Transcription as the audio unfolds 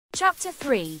Chapter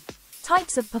 3.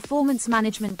 Types of performance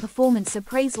management. Performance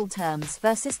appraisal terms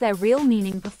versus their real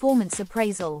meaning. Performance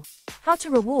appraisal. How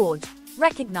to reward,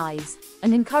 recognize,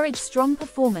 and encourage strong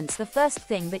performance. The first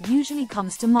thing that usually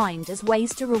comes to mind as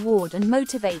ways to reward and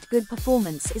motivate good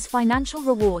performance is financial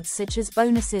rewards such as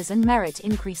bonuses and merit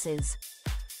increases.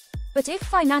 But if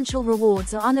financial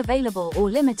rewards are unavailable or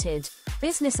limited,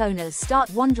 business owners start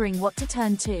wondering what to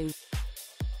turn to.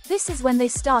 This is when they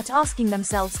start asking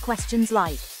themselves questions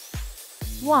like: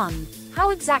 1. How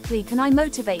exactly can I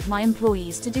motivate my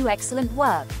employees to do excellent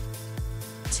work?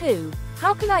 2.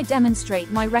 How can I demonstrate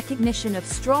my recognition of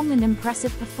strong and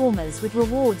impressive performers with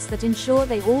rewards that ensure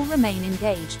they all remain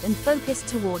engaged and focused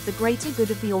toward the greater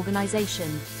good of the organization?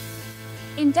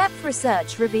 In-depth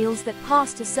research reveals that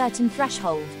past a certain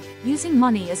threshold, using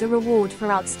money as a reward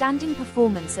for outstanding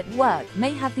performance at work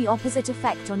may have the opposite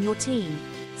effect on your team,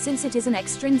 since it is an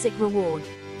extrinsic reward.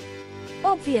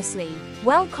 Obviously,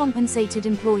 well-compensated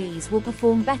employees will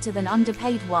perform better than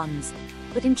underpaid ones,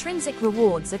 but intrinsic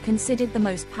rewards are considered the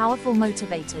most powerful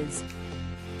motivators.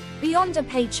 Beyond a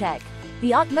paycheck,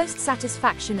 the utmost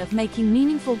satisfaction of making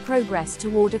meaningful progress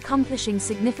toward accomplishing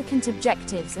significant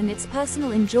objectives and its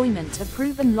personal enjoyment are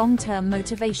proven long-term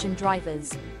motivation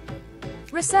drivers.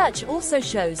 Research also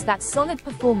shows that solid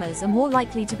performers are more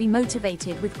likely to be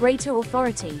motivated with greater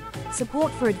authority,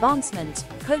 support for advancement,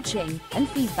 coaching, and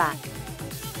feedback.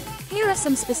 Here are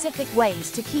some specific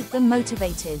ways to keep them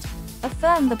motivated.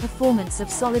 Affirm the performance of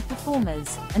solid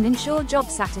performers, and ensure job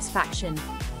satisfaction.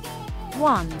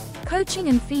 1. Coaching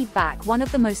and feedback. One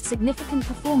of the most significant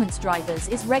performance drivers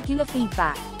is regular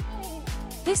feedback.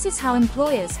 This is how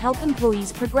employers help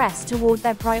employees progress toward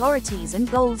their priorities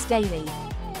and goals daily.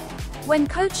 When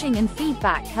coaching and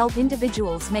feedback help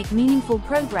individuals make meaningful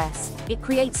progress, it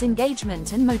creates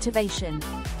engagement and motivation.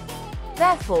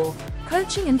 Therefore,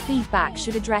 coaching and feedback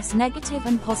should address negative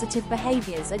and positive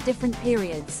behaviors at different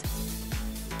periods.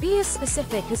 Be as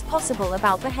specific as possible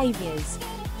about behaviors.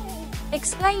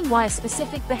 Explain why a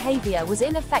specific behavior was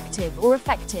ineffective or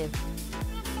effective.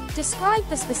 Describe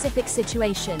the specific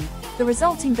situation, the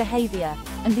resulting behavior,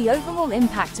 and the overall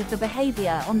impact of the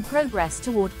behavior on progress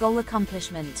toward goal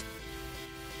accomplishment.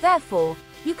 Therefore,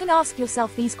 you can ask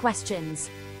yourself these questions.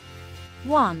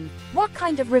 1. What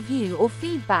kind of review or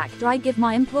feedback do I give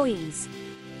my employees?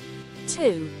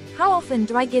 2. How often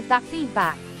do I give that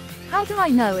feedback? How do I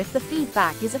know if the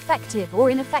feedback is effective or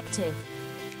ineffective?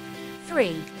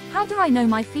 3. How do I know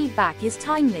my feedback is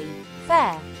timely,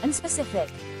 fair, and specific?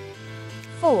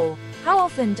 4. How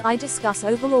often do I discuss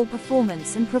overall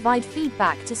performance and provide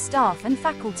feedback to staff and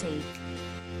faculty?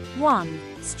 1.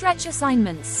 Stretch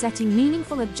assignments. Setting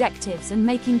meaningful objectives and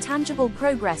making tangible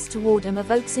progress toward them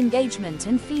evokes engagement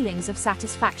and feelings of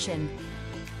satisfaction.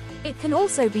 It can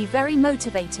also be very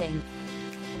motivating.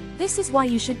 This is why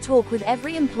you should talk with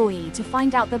every employee to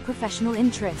find out their professional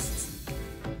interests.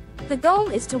 The goal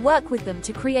is to work with them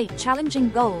to create challenging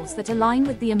goals that align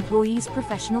with the employee's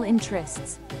professional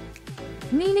interests.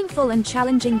 Meaningful and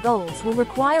challenging goals will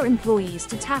require employees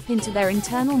to tap into their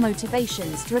internal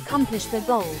motivations to accomplish their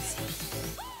goals.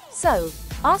 So,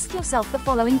 ask yourself the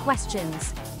following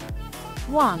questions.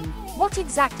 1. What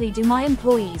exactly do my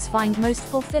employees find most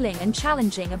fulfilling and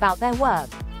challenging about their work?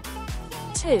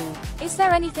 2. Is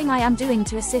there anything I am doing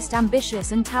to assist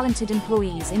ambitious and talented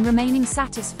employees in remaining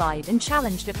satisfied and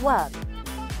challenged at work?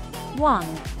 1.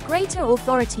 Greater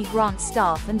authority. Grant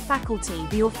staff and faculty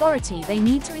the authority they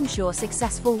need to ensure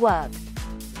successful work.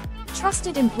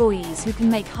 Trusted employees who can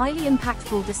make highly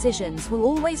impactful decisions will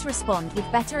always respond with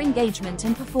better engagement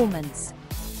and performance.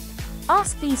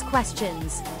 Ask these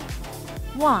questions.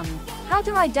 1. How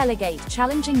do I delegate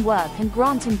challenging work and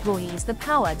grant employees the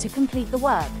power to complete the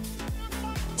work?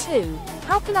 2.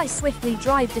 How can I swiftly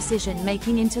drive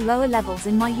decision-making into lower levels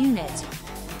in my unit?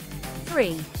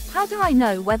 3. How do I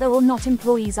know whether or not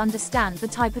employees understand the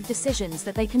type of decisions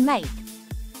that they can make?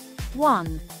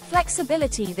 1.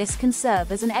 Flexibility. This can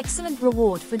serve as an excellent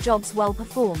reward for jobs well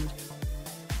performed.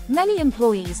 Many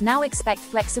employees now expect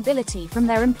flexibility from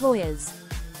their employers.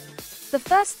 The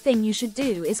first thing you should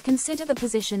do is consider the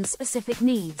position's specific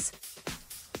needs.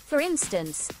 For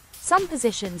instance, some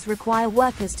positions require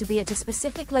workers to be at a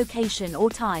specific location or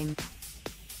time.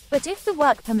 But if the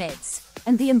work permits,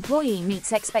 and the employee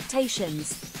meets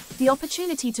expectations, the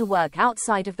opportunity to work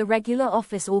outside of the regular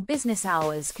office or business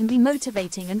hours can be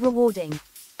motivating and rewarding.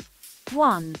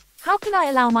 1. How can I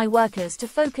allow my workers to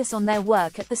focus on their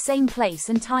work at the same place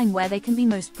and time where they can be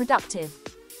most productive?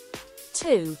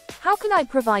 2. How can I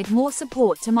provide more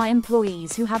support to my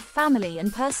employees who have family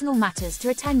and personal matters to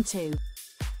attend to?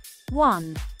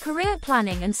 1. Career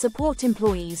planning and support.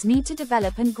 Employees need to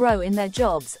develop and grow in their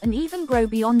jobs and even grow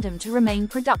beyond them to remain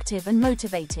productive and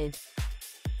motivated.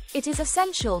 It is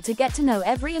essential to get to know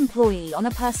every employee on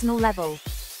a personal level.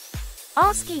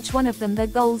 Ask each one of them their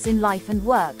goals in life and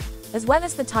work, as well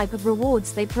as the type of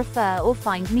rewards they prefer or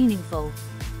find meaningful.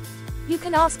 You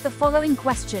can ask the following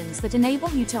questions that enable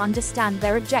you to understand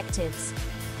their objectives.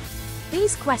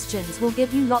 These questions will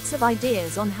give you lots of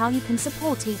ideas on how you can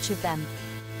support each of them.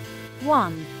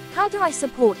 1. How do I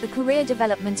support the career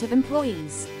development of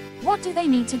employees? What do they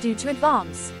need to do to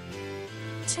advance?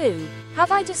 2.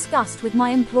 Have I discussed with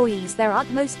my employees their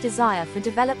utmost desire for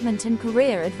development and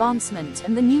career advancement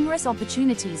and the numerous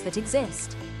opportunities that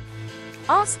exist?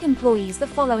 Ask employees the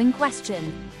following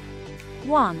question.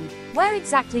 1. Where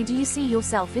exactly do you see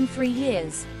yourself in 3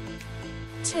 years?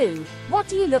 2. What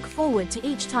do you look forward to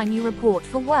each time you report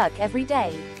for work every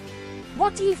day?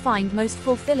 What do you find most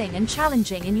fulfilling and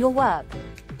challenging in your work?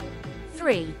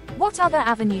 3. What other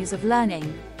avenues of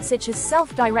learning, such as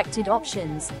self-directed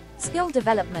options, skill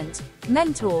development,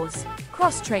 mentors,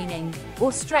 cross-training,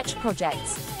 or stretch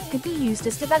projects, could be used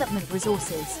as development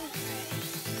resources?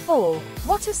 4.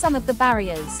 What are some of the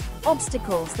barriers,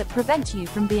 obstacles that prevent you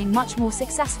from being much more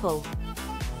successful?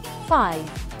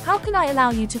 5. How can I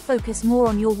allow you to focus more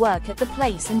on your work at the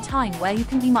place and time where you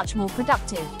can be much more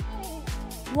productive?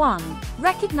 1.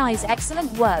 Recognize excellent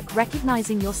work.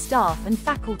 Recognizing your staff and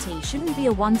faculty shouldn't be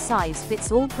a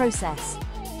one-size-fits-all process.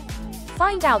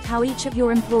 Find out how each of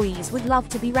your employees would love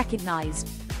to be recognized.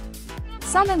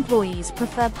 Some employees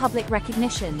prefer public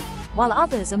recognition, while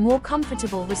others are more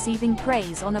comfortable receiving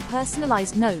praise on a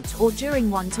personalized note or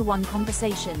during one-to-one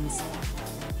conversations.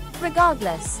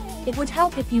 Regardless, it would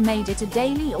help if you made it a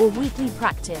daily or weekly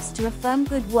practice to affirm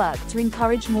good work to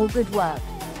encourage more good work.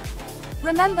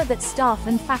 Remember that staff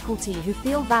and faculty who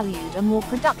feel valued are more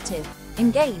productive,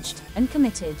 engaged, and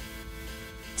committed.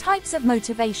 Types of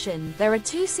motivation. There are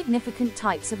 2 significant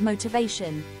types of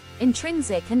motivation: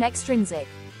 intrinsic and extrinsic.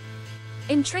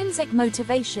 Intrinsic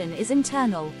motivation is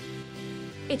internal.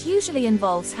 It usually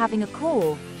involves having a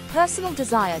core, personal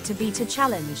desire to beat a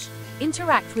challenge,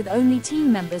 interact with only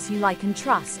team members you like and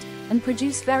trust, and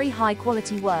produce very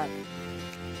high-quality work.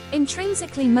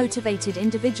 Intrinsically motivated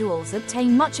individuals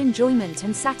obtain much enjoyment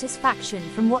and satisfaction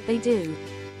from what they do.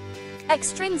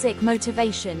 Extrinsic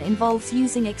motivation involves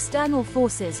using external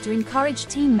forces to encourage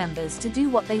team members to do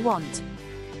what they want.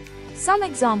 Some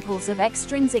examples of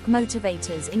extrinsic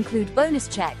motivators include bonus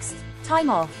checks, time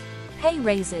off, pay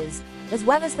raises, as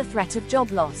well as the threat of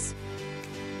job loss.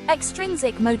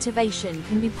 Extrinsic motivation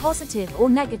can be positive or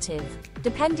negative,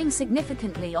 depending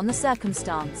significantly on the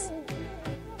circumstance.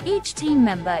 Each team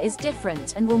member is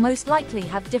different and will most likely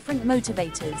have different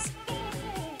motivators.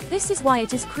 This is why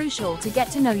it is crucial to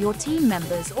get to know your team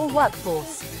members or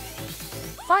workforce.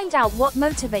 Find out what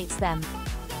motivates them.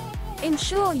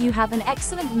 Ensure you have an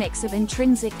excellent mix of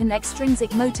intrinsic and extrinsic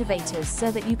motivators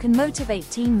so that you can motivate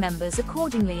team members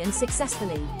accordingly and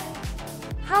successfully.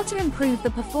 How to improve the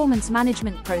performance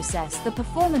management process. The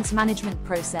performance management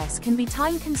process can be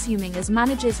time-consuming as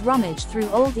managers rummage through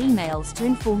old emails to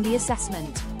inform the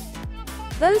assessment.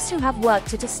 Those who have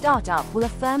worked at a startup will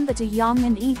affirm that a young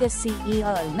and eager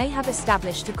CEO may have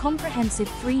established a comprehensive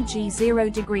 3G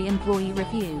zero-degree employee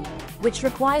review, which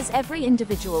requires every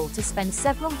individual to spend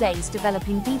several days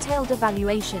developing detailed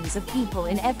evaluations of people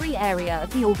in every area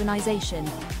of the organization.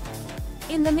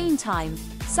 In the meantime,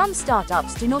 some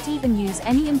startups do not even use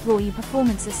any employee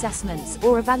performance assessments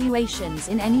or evaluations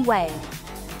in any way.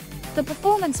 The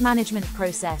performance management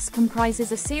process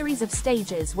comprises a series of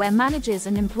stages where managers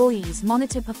and employees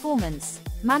monitor performance,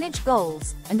 manage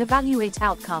goals, and evaluate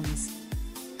outcomes.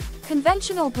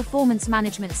 Conventional performance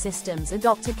management systems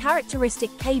adopt a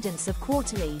characteristic cadence of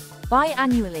quarterly,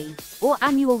 biannually, or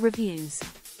annual reviews.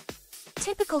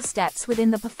 Typical steps within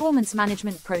the performance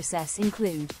management process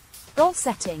include goal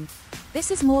setting. This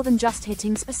is more than just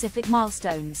hitting specific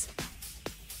milestones.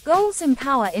 Goals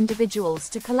empower individuals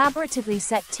to collaboratively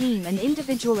set team and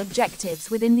individual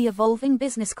objectives within the evolving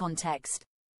business context.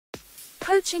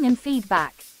 Coaching and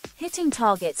feedback. Hitting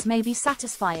targets may be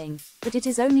satisfying, but it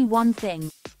is only one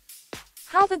thing.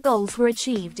 How the goals were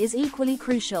achieved is equally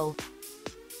crucial.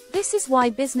 This is why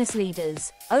business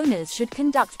leaders, owners should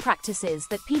conduct practices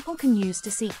that people can use to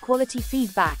seek quality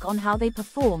feedback on how they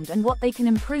performed and what they can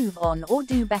improve on or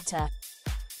do better.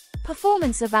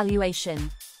 Performance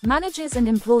evaluation. Managers and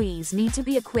employees need to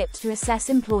be equipped to assess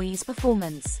employees'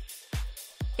 performance.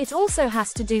 It also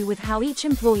has to do with how each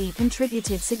employee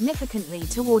contributed significantly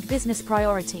toward business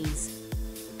priorities.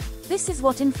 This is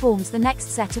what informs the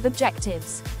next set of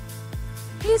objectives.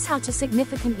 Here's how to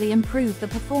significantly improve the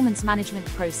performance management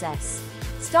process.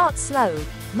 Start slow,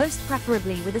 most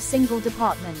preferably with a single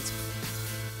department.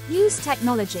 Use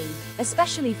technology,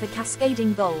 especially for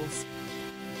cascading goals.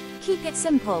 Keep it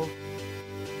simple.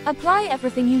 Apply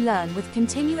everything you learn with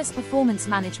continuous performance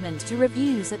management to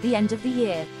reviews at the end of the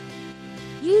year.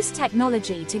 Use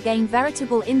technology to gain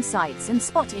veritable insights and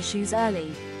spot issues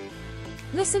early.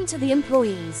 Listen to the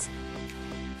employees.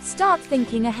 Start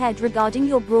thinking ahead regarding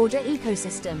your broader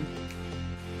ecosystem.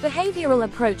 Behavioral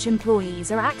approach: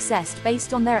 employees are accessed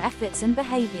based on their efforts and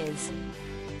behaviors.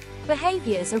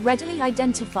 Behaviors are readily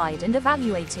identified and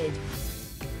evaluated.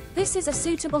 This is a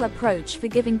suitable approach for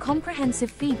giving comprehensive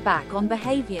feedback on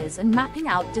behaviors and mapping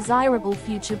out desirable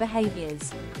future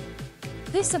behaviors.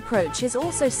 This approach is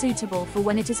also suitable for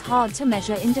when it is hard to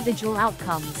measure individual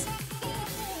outcomes.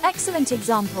 Excellent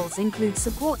examples include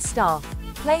support staff,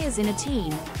 players in a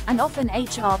team, and often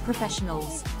HR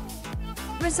professionals.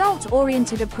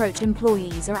 Result-oriented approach: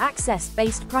 employees are accessed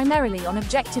based primarily on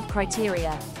objective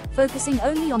criteria, focusing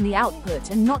only on the output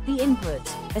and not the input,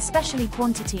 especially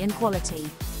quantity and quality.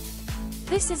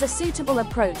 This is a suitable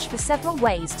approach for several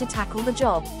ways to tackle the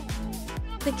job.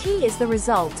 The key is the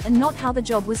result and not how the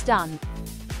job was done.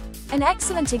 An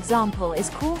excellent example is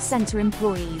call center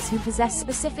employees who possess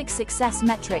specific success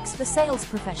metrics for sales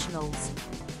professionals.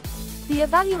 The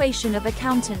evaluation of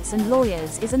accountants and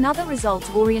lawyers is another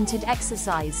result-oriented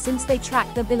exercise since they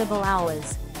track the billable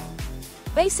hours.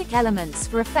 Basic elements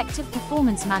for effective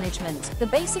performance management: the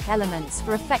basic elements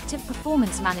for effective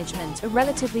performance management are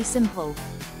relatively simple.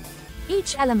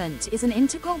 Each element is an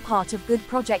integral part of good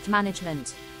project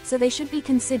management, so they should be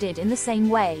considered in the same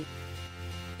way.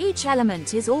 Each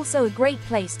element is also a great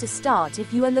place to start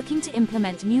if you are looking to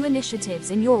implement new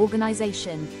initiatives in your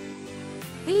organization.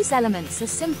 These elements are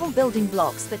simple building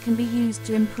blocks that can be used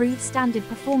to improve standard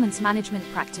performance management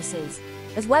practices,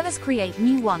 as well as create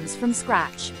new ones from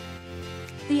scratch.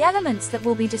 The elements that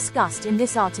will be discussed in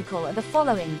this article are the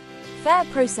following: fair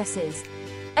processes.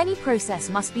 Any process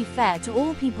must be fair to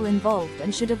all people involved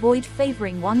and should avoid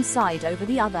favoring one side over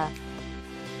the other.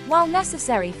 While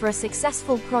necessary for a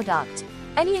successful product,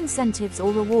 any incentives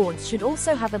or rewards should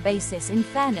also have a basis in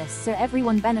fairness so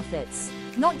everyone benefits,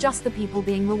 not just the people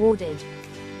being rewarded.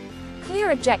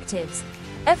 Clear objectives.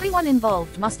 Everyone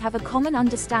involved must have a common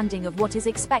understanding of what is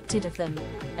expected of them,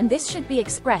 and this should be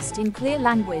expressed in clear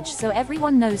language so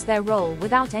everyone knows their role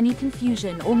without any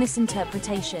confusion or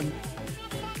misinterpretation.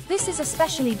 This is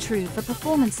especially true for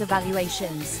performance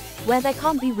evaluations, where there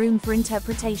can't be room for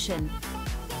interpretation.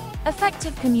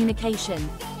 Effective communication.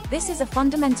 This is a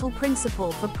fundamental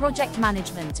principle for project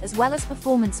management as well as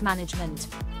performance management.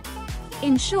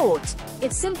 In short,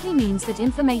 it simply means that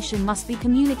information must be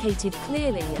communicated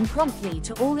clearly and promptly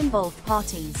to all involved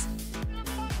parties.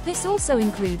 This also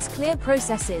includes clear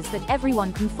processes that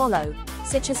everyone can follow,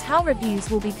 such as how reviews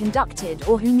will be conducted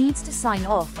or who needs to sign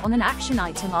off on an action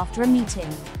item after a meeting.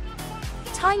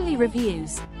 Timely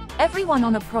reviews. Everyone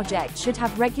on a project should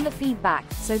have regular feedback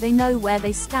so they know where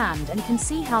they stand and can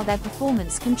see how their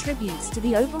performance contributes to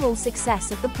the overall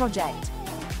success of the project.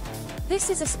 This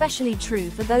is especially true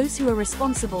for those who are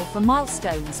responsible for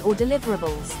milestones or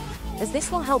deliverables, as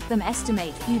this will help them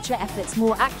estimate future efforts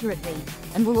more accurately,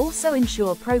 and will also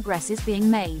ensure progress is being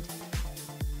made.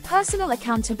 Personal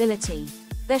accountability.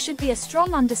 There should be a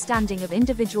strong understanding of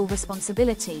individual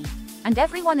responsibility, and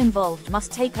everyone involved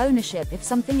must take ownership if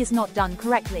something is not done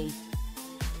correctly.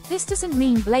 This doesn't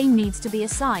mean blame needs to be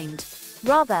assigned.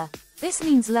 Rather, this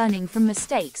means learning from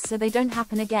mistakes so they don't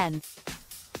happen again.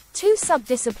 Two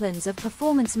sub-disciplines of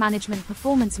performance management.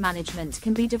 Performance management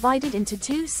can be divided into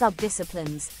two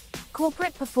sub-disciplines: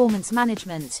 corporate performance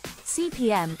management,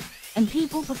 CPM, and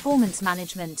people performance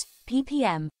management,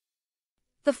 PPM.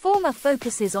 The former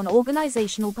focuses on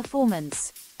organizational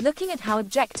performance, looking at how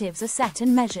objectives are set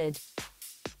and measured.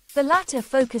 The latter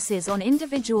focuses on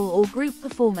individual or group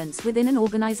performance within an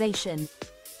organization.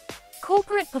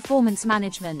 Corporate performance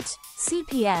management,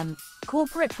 CPM.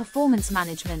 Corporate performance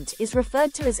management is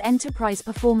referred to as enterprise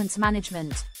performance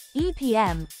management,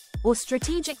 EPM, or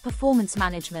strategic performance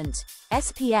management,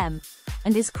 SPM,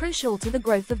 and is crucial to the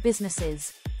growth of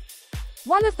businesses.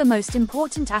 One of the most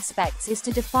important aspects is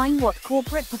to define what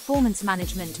corporate performance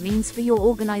management means for your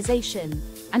organization,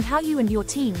 and how you and your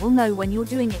team will know when you're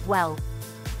doing it well.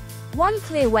 One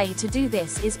clear way to do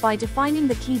this is by defining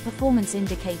the key performance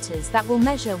indicators that will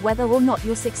measure whether or not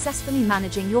you're successfully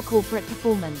managing your corporate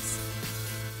performance.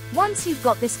 Once you've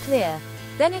got this clear,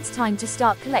 then it's time to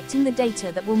start collecting the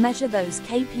data that will measure those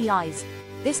KPIs.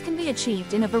 This can be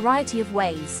achieved in a variety of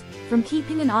ways, from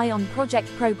keeping an eye on project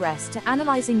progress to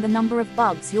analyzing the number of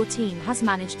bugs your team has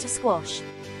managed to squash.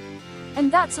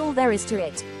 And that's all there is to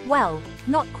it. Well,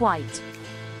 not quite.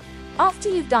 After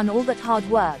you've done all that hard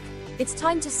work, it's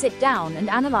time to sit down and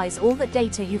analyze all that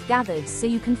data you've gathered so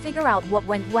you can figure out what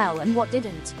went well and what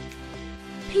didn't.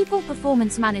 People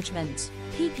Performance Management,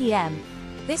 PPM.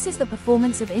 This is the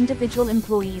performance of individual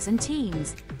employees and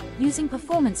teams, using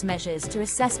performance measures to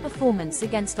assess performance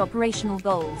against operational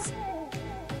goals.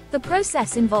 The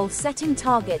process involves setting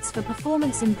targets for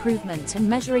performance improvement and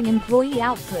measuring employee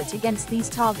output against these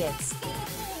targets.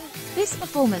 This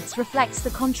performance reflects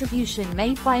the contribution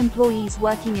made by employees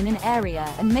working in an area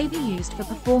and may be used for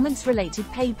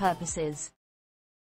performance-related pay purposes.